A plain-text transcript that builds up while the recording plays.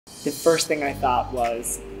the first thing I thought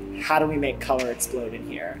was, how do we make color explode in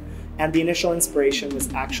here? And the initial inspiration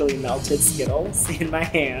was actually melted Skittles in my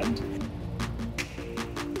hand.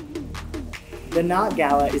 The Knot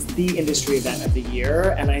Gala is the industry event of the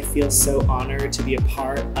year, and I feel so honored to be a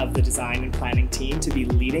part of the design and planning team, to be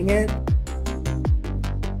leading it.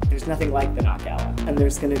 There's nothing like the Knot Gala, and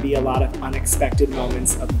there's going to be a lot of unexpected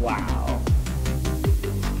moments of wow.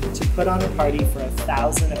 To put on a party for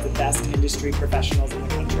 1,000 of the best industry professionals in the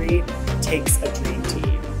country takes a dream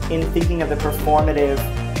team. In thinking of the performative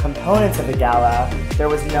components of the gala, there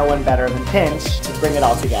was no one better than Pinch to bring it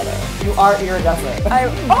all together. You are iridescent.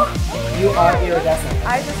 You are iridescent.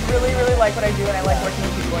 I just really, really like what I do, and I like working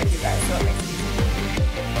with people like you guys, so it makes it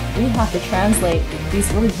easy. We have to translate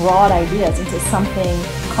these really broad ideas into something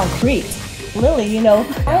concrete. Lilli, you know,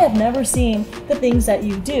 I have never seen the things that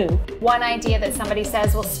you do. One idea that somebody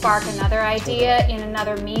says will spark another idea in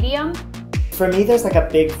another medium. For me, there's like a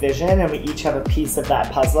big vision, and we each have a piece of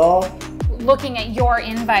that puzzle. Looking at your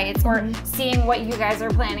invites or seeing what you guys are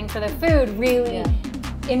planning for the food really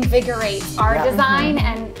invigorates our design,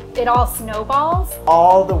 and it all snowballs.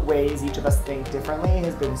 All the ways each of us think differently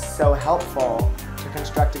has been so helpful to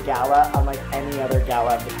construct a gala unlike any other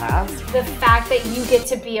gala of the past. The fact that you get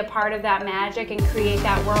to be a part of that magic and create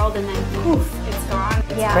that world, and then poof, it's gone.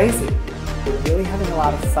 It's crazy. We're really having a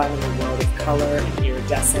lot of fun in the world of color and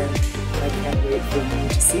iridescent, and I can't wait for you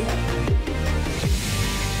to see it.